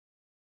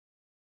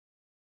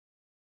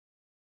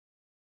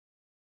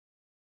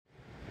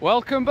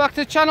Welcome back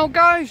to the channel,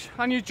 guys,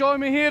 and you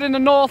join me here in the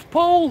North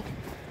Pole.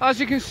 As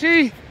you can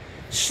see,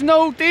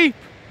 snow deep.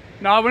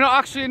 Now, we're not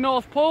actually in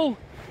North Pole,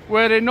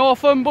 we're in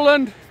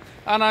Northumberland,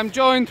 and I'm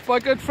joined by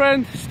good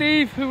friend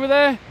Steve over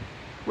there,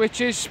 which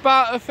is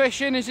Sparta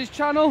Fishing is his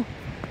channel.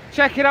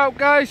 Check it out,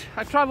 guys.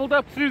 I travelled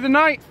up through the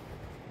night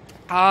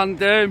and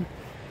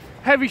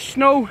heavy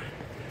snow,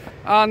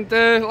 and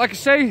like I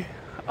say,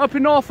 up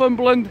in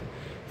Northumberland,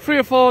 3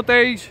 or 4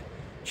 days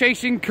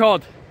chasing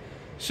cod.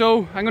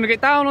 So I'm going to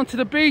get down onto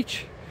the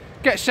beach,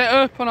 get set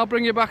up, and I'll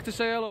bring you back to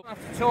say hello.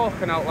 After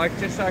talking out, like,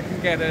 just so I can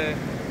get a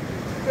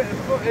bit of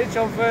footage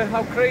of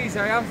how crazy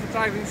I am for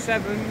driving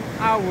 7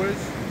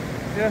 hours.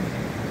 Yeah.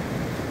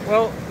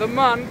 Well, the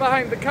man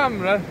behind the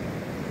camera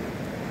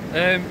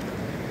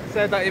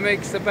said that he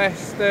makes the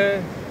best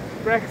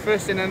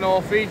breakfast in the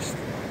northeast.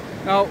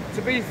 Now,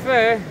 to be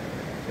fair,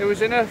 there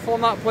was enough on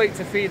that plate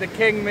to feed a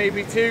king,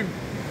 maybe 2,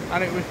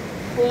 and it was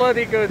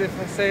bloody good,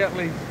 if I say at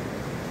least.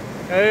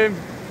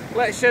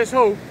 Let's just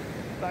hope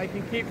that he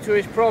can keep to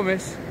his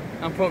promise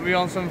and put me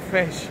on some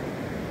fish.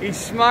 He's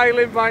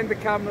smiling behind the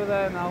camera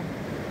there now.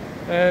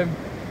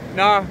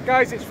 Nah,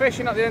 guys, it's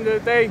fishing at the end of the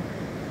day,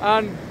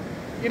 and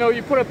you know,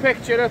 you put a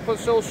picture up on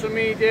social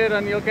media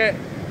and you'll get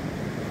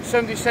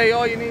somebody say,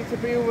 oh, you need to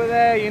be over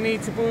there, you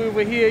need to be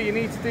over here, you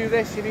need to do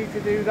this, you need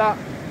to do that.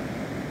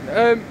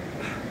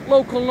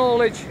 Local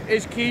knowledge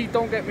is key,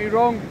 don't get me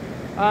wrong,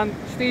 and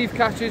Steve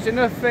catches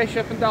enough fish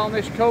up and down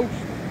this coast,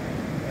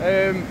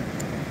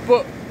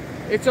 but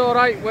it's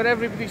alright when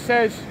everybody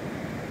says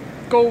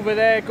go over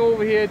there, go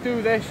over here,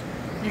 do this.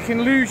 You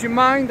can lose your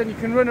mind and you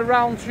can run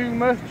around too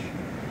much.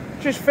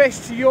 Just fish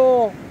to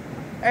your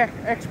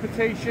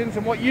expectations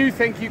and what you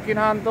think you can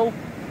handle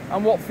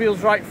and what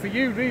feels right for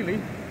you,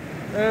 really.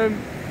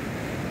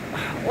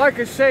 Like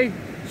I say,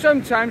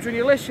 sometimes when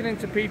you're listening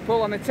to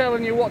people and they're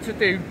telling you what to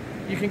do,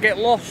 you can get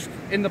lost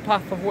in the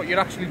path of what you're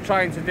actually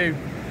trying to do.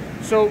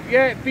 So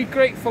yeah, be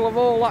grateful of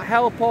all that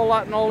help, all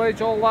that knowledge,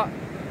 all that,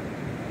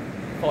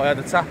 thought I had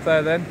a tap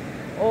there then,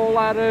 all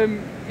that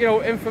you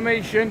know,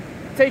 information,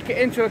 take it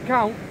into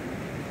account,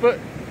 but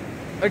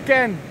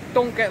again,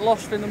 don't get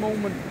lost in the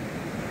moment.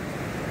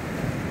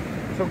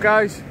 So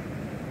guys,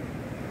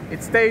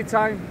 it's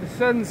daytime, the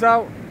sun's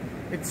out,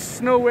 it's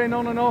snowing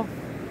on and off,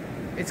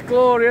 it's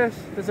glorious,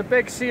 there's a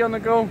big sea on the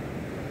go.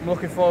 I'm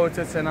looking forward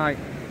to tonight.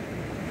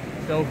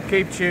 So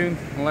keep tuned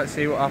and let's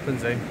see what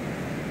happens, eh?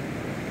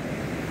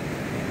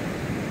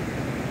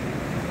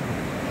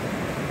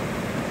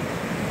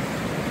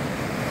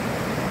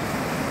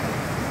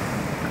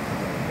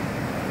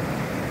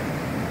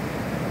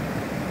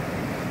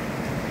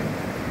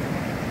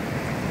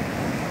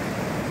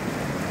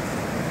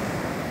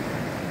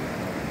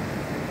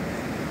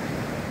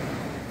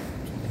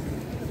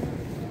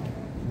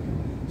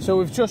 So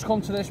we've just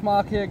come to this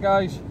mark here,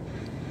 guys,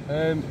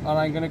 and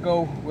I'm going to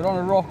go, we're on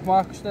a rock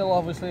mark still,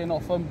 obviously in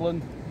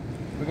Northumberland.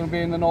 We're going to be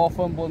in the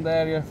Northumberland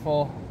area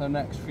for the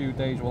next few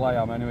days. Well, I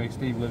am anyway,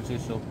 Steve lives here,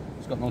 so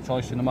he's got no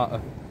choice in the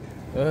matter.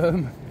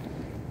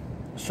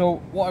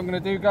 So what I'm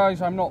going to do,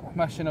 guys, I'm not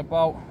messing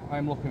about,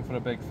 I'm looking for a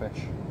big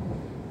fish.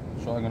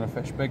 So I'm going to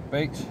fish big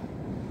baits.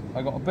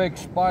 I got a big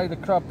spider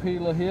crab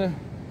peeler here.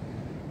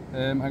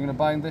 I'm going to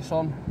bind this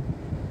on.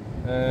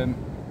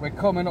 We're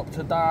coming up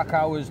to dark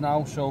hours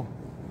now, so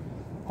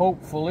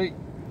hopefully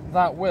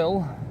that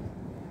will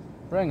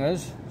bring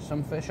us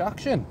some fish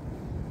action.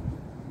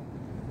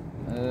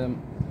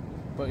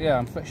 But yeah,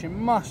 I'm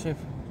fishing massive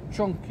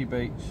chunky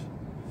baits,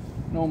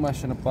 no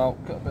messing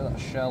about, got a bit of that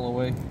shell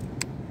away.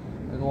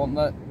 I don't want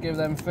that, give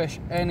them fish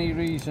any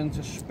reason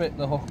to spit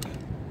the hook.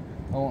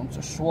 I want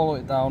them to swallow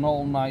it down,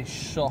 all nice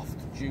soft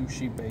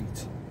juicy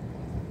bait.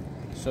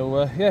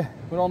 So yeah,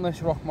 we're on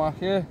this rock mark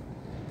here.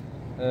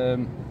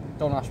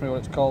 Don't ask me what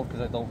it's called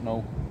because I don't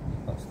know.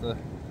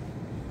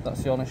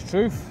 That's the honest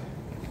truth,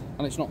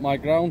 and it's not my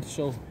ground,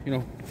 so you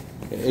know,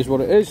 it is what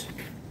it is.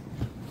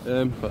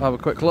 But have a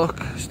quick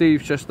look.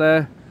 Steve's just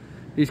there,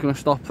 he's going to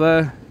stop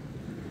there,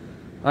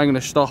 I'm going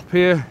to stop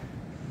here.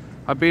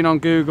 I've been on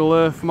Google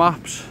Earth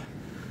Maps,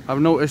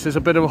 I've noticed there's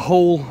a bit of a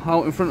hole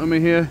out in front of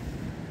me here.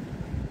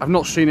 I've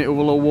not seen it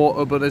over low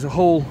water, but there's a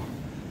hole,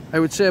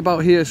 I would say about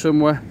here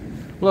somewhere.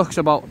 Looks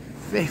about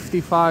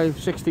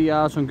 55-60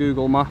 yards on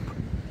Google Map,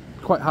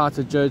 quite hard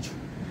to judge.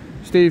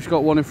 Steve's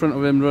got one in front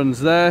of him,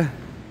 runs there.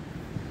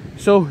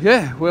 So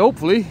yeah, we're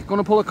hopefully going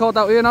to pull a cod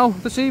out here now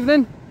this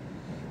evening.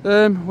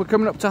 We're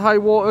coming up to high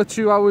water,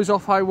 2 hours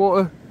off high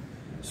water.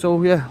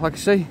 So yeah, like I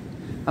say,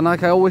 and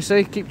like I always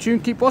say, keep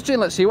tuned, keep watching,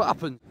 let's see what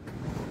happens.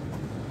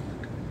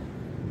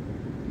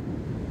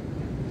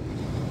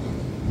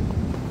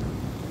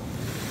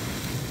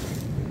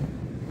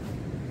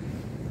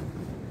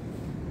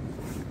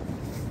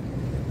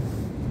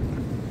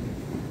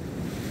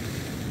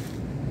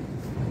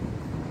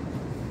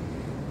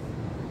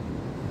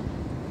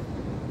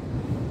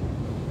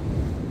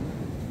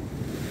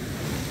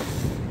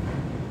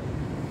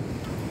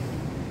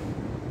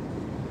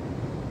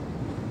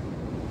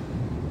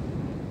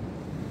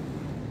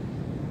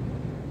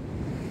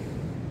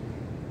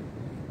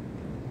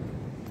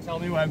 Tell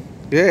me when.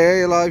 Yeah,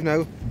 you're live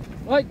now.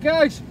 Right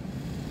guys,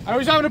 I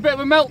was having a bit of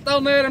a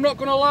meltdown there, I'm not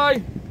going to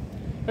lie.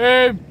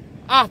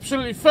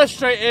 Absolutely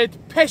frustrated,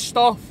 pissed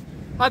off,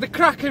 had a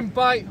cracking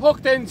bite,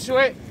 hooked into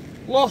it,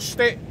 lost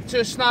it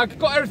to a snag,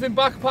 got everything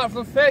back apart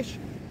from the fish,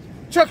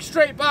 chucked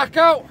straight back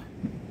out,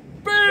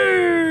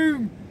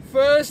 boom!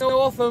 First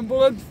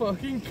Northumberland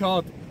fucking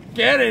cod,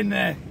 get in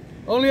there.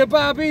 Only a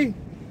babby,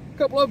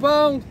 couple of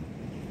pound,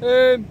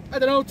 I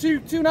don't know,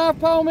 2.5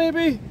 pound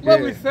maybe,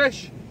 lovely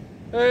fish.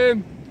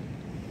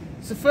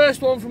 It's the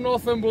first one from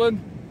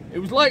Northumberland, it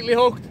was lightly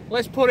hooked,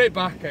 let's put it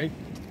back, eh?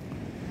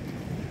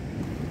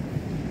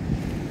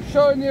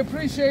 Showing the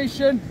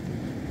appreciation.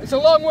 It's a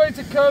long way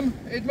to come,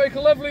 it'd make a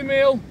lovely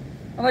meal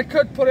and I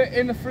could put it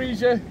in the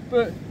freezer,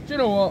 but do you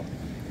know what,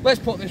 let's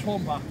put this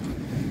one back.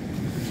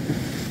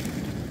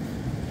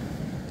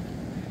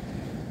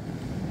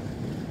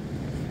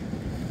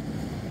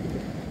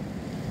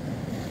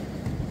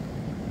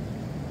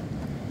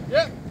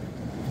 Yep,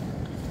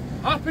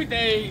 happy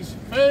days,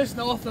 first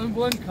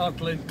Northumberland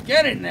codling,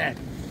 get in there,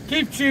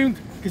 keep tuned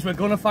because we're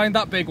going to find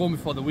that big one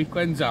before the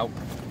weekend's out.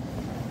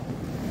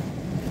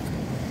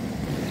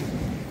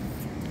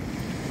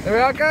 There we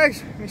are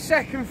guys, my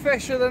second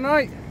fish of the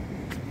night.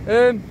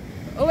 A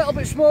little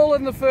bit smaller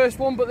than the first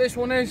one, but this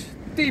one is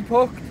deep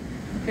hooked.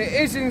 It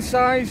is in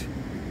size,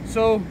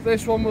 so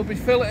this one will be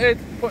filleted,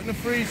 put in the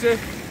freezer.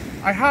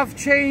 I have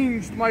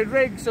changed my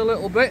rigs a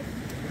little bit,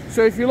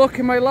 so if you look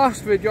in my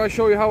last video I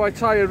show you how I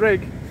tie a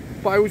rig,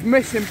 but I was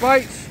missing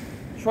bites,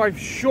 so I've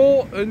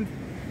shortened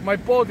my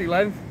body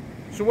length,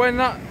 so when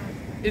that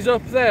is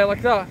up there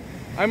like that,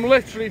 I'm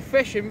literally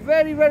fishing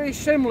very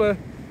similar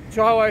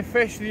to how I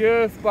fish the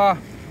earth bar,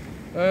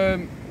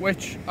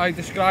 which I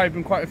describe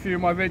in quite a few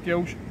of my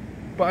videos,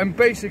 but I'm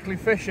basically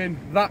fishing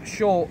that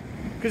short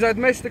because I'd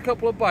missed a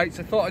couple of bites.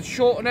 I thought I'd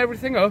shorten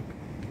everything up,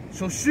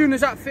 so as soon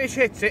as that fish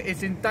hits it,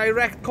 it's in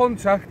direct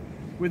contact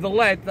with the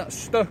lead that's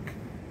stuck.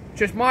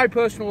 Just my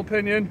personal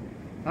opinion,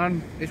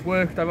 and it's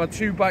worked. I've had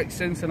 2 bites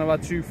since and I've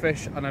had 2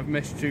 fish and I've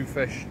missed 2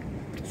 fish,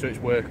 so it's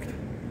worked.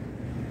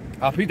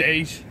 Happy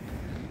days.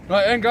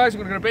 Right then guys,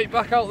 I'm going to bait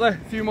back out there,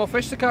 a few more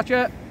fish to catch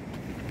yet.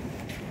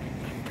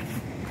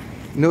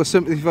 No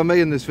sympathy for me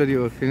in this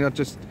video, can you not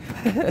just...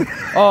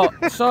 Oh,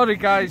 sorry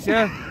guys,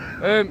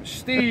 yeah.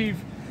 Steve,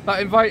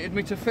 that invited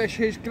me to fish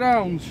his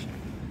grounds.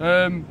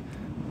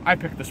 I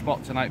picked the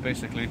spot tonight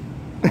basically,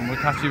 and we're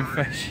catching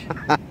fish.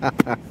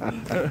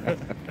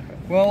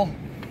 Well,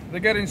 they're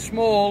getting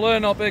smaller,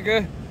 not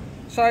bigger.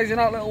 Sizing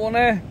that little one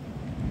here,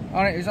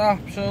 and it has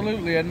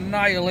absolutely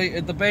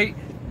annihilated the bait.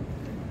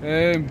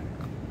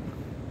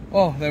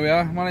 Oh, there we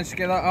are, managed to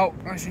get that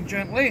out nice and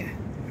gently.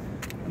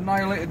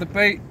 Annihilated the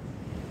bait.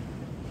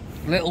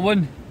 Little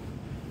one,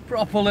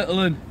 proper little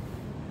one.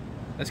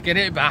 Let's get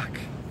it back.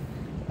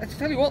 Let's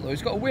tell you what though,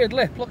 it's got a weird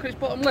lip. Look at its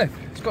bottom lip.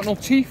 It's got no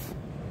teeth.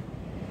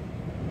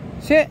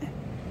 See it?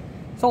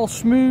 It's all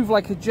smooth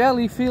like a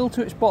jelly feel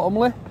to its bottom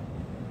lip.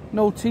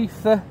 No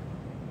teeth there.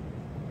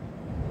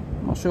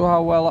 Not sure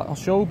how well that'll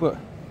show, but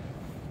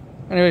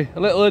anyway, a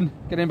little one,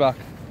 get him back.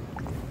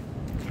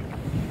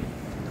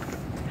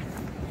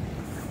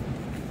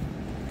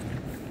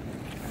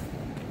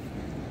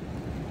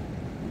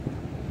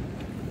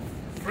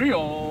 Free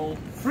all,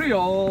 free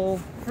all,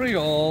 free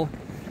all.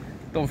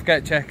 Don't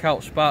forget, check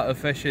out Sparta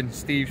Fishing,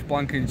 Steve's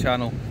blanking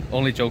channel.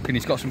 Only joking,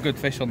 he's got some good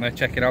fish on there,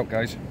 check it out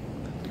guys.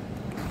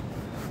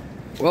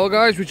 Well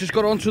guys, we just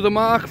got onto the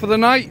mark for the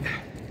night.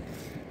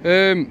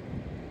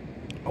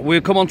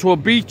 We've come onto a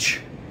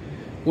beach,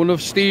 one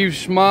of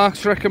Steve's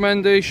marks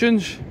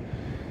recommendations,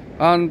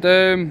 and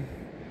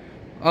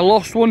I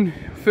lost one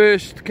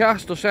first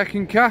cast or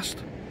second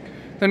cast,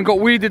 then got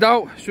weeded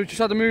out, so we just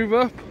had to move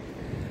up,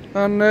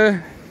 and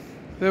there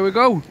we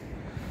go,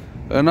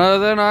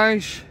 another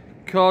nice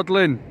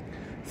codling.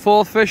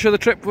 4th fish of the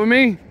trip for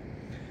me,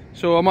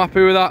 so I'm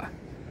happy with that.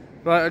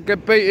 Right, I'll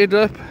get baited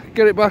up,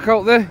 get it back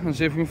out there and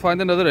see if we can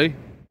find another day.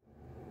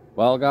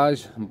 Well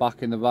guys, I'm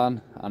back in the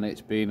van and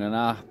it's been an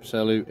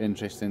absolute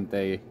interesting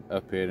day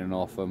up here in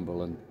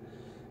Northumberland.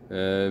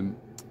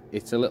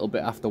 It's a little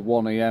bit after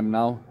 1 AM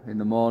now in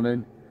the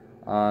morning,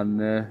 and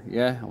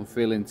yeah, I'm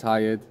feeling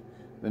tired.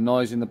 The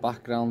noise in the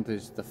background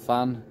is the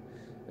fan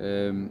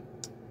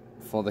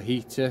for the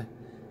heater.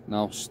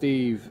 Now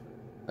Steve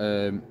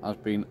has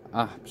been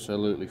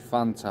absolutely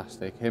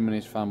fantastic. Him and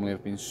his family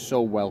have been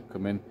so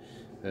welcoming.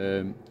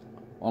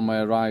 On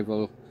my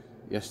arrival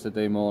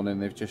yesterday morning,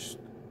 they've just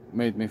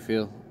made me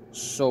feel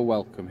so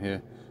welcome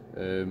here.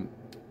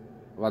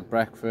 I've had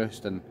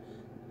breakfast and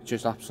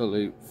just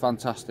absolutely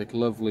fantastic,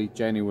 lovely,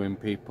 genuine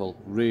people,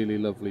 really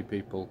lovely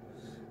people.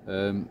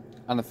 And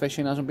the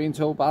fishing hasn't been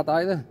too bad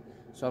either.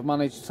 So I've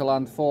managed to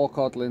land 4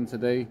 codling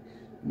today.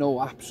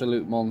 No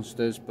absolute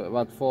monsters, but I've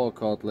had 4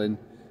 codling.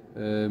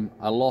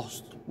 I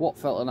lost what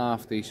felt an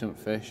half decent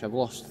fish. I've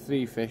lost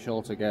 3 fish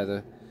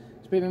altogether.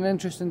 It's been an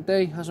interesting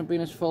day, hasn't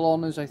been as full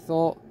on as I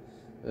thought.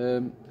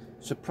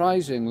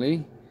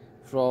 Surprisingly,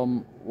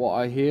 from what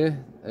I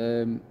hear,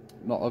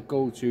 not a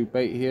go-to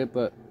bait here,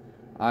 but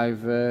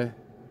I've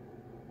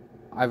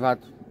had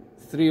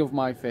 3 of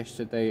my fish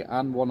today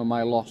and 1 of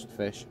my lost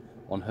fish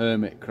on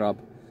hermit crab.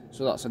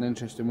 so that's an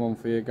interesting one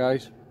for you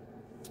guys.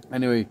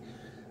 Anyway,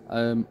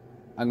 I'm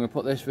going to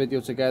put this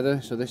video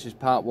together, so this is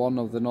part 1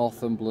 of the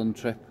Northumberland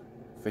trip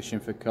fishing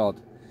for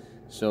cod.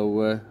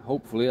 So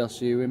hopefully I'll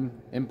see you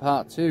in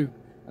part 2,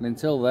 and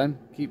until then,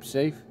 keep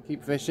safe,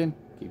 keep fishing,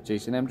 keep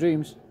chasing them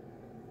dreams.